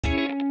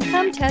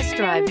Come test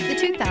drive the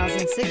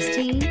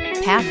 2016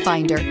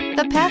 Pathfinder.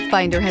 The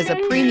Pathfinder has a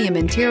premium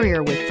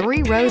interior with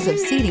 3 rows of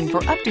seating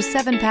for up to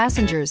 7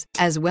 passengers,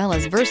 as well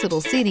as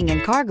versatile seating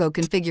and cargo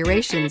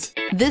configurations.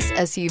 This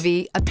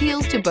SUV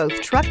appeals to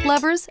both truck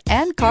lovers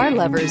and car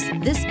lovers.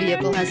 This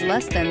vehicle has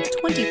less than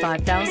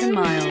 25,000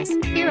 miles.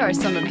 Here are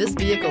some of this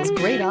vehicle's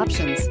great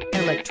options: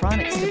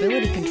 electronic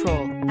stability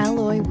control,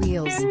 alloy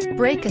wheels,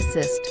 brake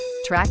assist,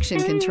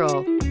 traction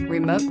control,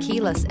 remote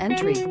keyless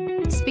entry,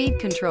 speed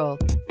control,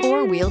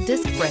 4-wheel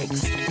disc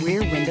brakes,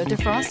 rear window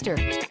defroster,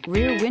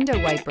 rear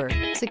window wiper,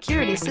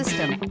 security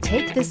system.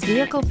 Take this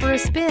vehicle for a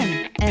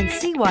spin and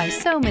see why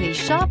so many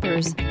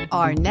shoppers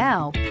are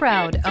now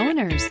proud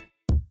owners.